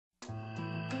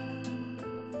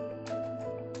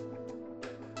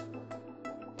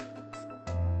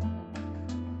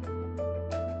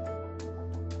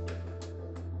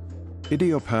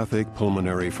Idiopathic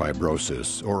pulmonary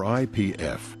fibrosis, or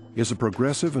IPF, is a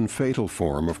progressive and fatal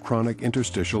form of chronic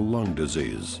interstitial lung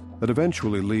disease that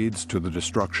eventually leads to the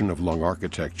destruction of lung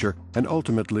architecture and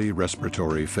ultimately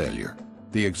respiratory failure.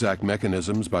 The exact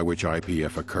mechanisms by which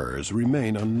IPF occurs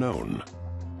remain unknown.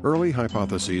 Early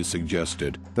hypotheses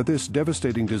suggested that this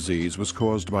devastating disease was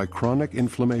caused by chronic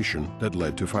inflammation that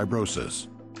led to fibrosis.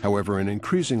 However, an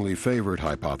increasingly favored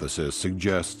hypothesis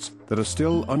suggests that a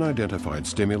still unidentified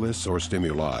stimulus or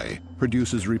stimuli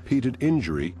produces repeated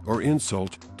injury or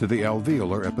insult to the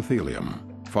alveolar epithelium,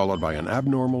 followed by an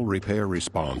abnormal repair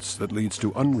response that leads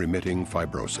to unremitting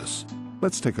fibrosis.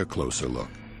 Let's take a closer look.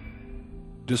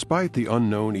 Despite the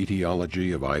unknown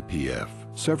etiology of IPF,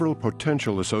 several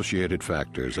potential associated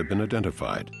factors have been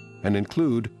identified and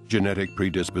include genetic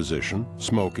predisposition,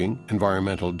 smoking,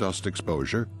 environmental dust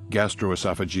exposure,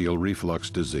 gastroesophageal reflux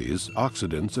disease,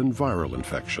 oxidants, and viral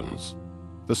infections.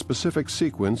 The specific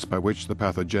sequence by which the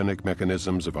pathogenic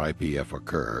mechanisms of IPF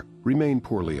occur remain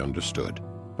poorly understood,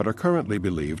 but are currently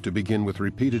believed to begin with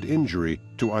repeated injury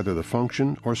to either the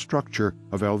function or structure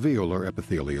of alveolar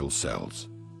epithelial cells.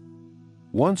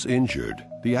 Once injured,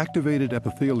 the activated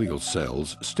epithelial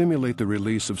cells stimulate the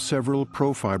release of several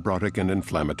profibrotic and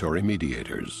inflammatory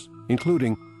mediators,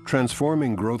 including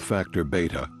transforming growth factor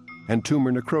beta and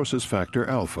tumor necrosis factor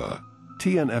alpha.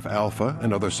 TNF-alpha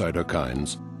and other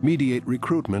cytokines mediate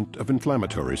recruitment of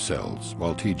inflammatory cells,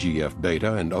 while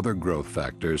TGF-beta and other growth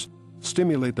factors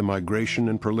stimulate the migration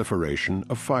and proliferation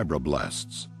of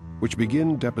fibroblasts, which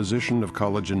begin deposition of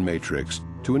collagen matrix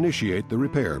to initiate the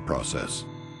repair process.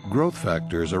 Growth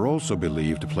factors are also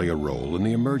believed to play a role in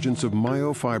the emergence of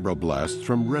myofibroblasts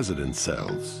from resident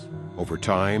cells. Over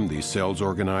time, these cells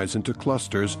organize into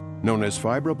clusters known as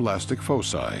fibroblastic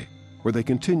foci, where they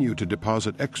continue to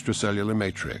deposit extracellular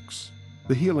matrix.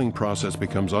 The healing process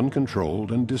becomes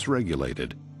uncontrolled and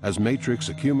dysregulated as matrix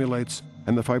accumulates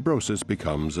and the fibrosis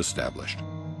becomes established.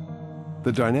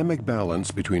 The dynamic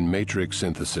balance between matrix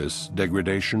synthesis,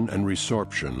 degradation, and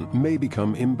resorption may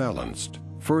become imbalanced,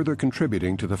 further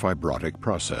contributing to the fibrotic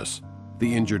process.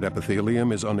 The injured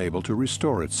epithelium is unable to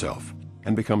restore itself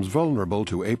and becomes vulnerable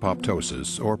to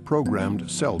apoptosis or programmed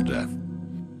cell death.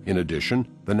 In addition,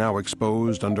 the now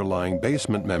exposed underlying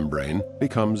basement membrane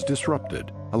becomes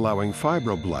disrupted, allowing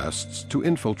fibroblasts to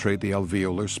infiltrate the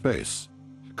alveolar space.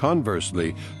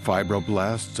 Conversely,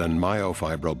 fibroblasts and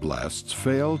myofibroblasts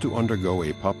fail to undergo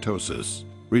apoptosis,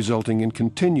 resulting in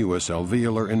continuous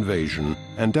alveolar invasion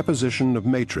and deposition of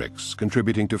matrix,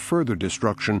 contributing to further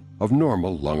destruction of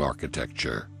normal lung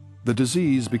architecture. The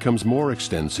disease becomes more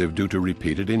extensive due to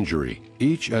repeated injury,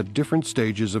 each at different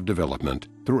stages of development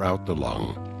throughout the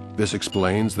lung. This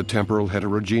explains the temporal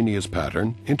heterogeneous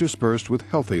pattern interspersed with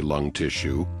healthy lung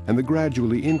tissue and the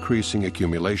gradually increasing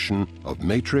accumulation of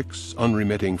matrix,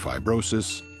 unremitting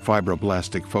fibrosis,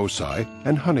 fibroblastic foci,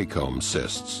 and honeycomb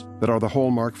cysts that are the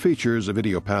hallmark features of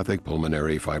idiopathic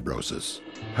pulmonary fibrosis.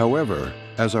 However,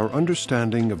 as our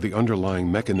understanding of the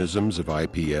underlying mechanisms of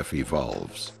IPF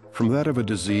evolves, from that of a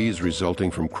disease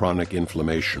resulting from chronic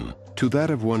inflammation to that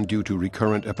of one due to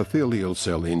recurrent epithelial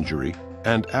cell injury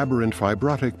and aberrant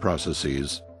fibrotic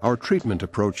processes, our treatment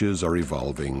approaches are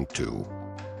evolving too.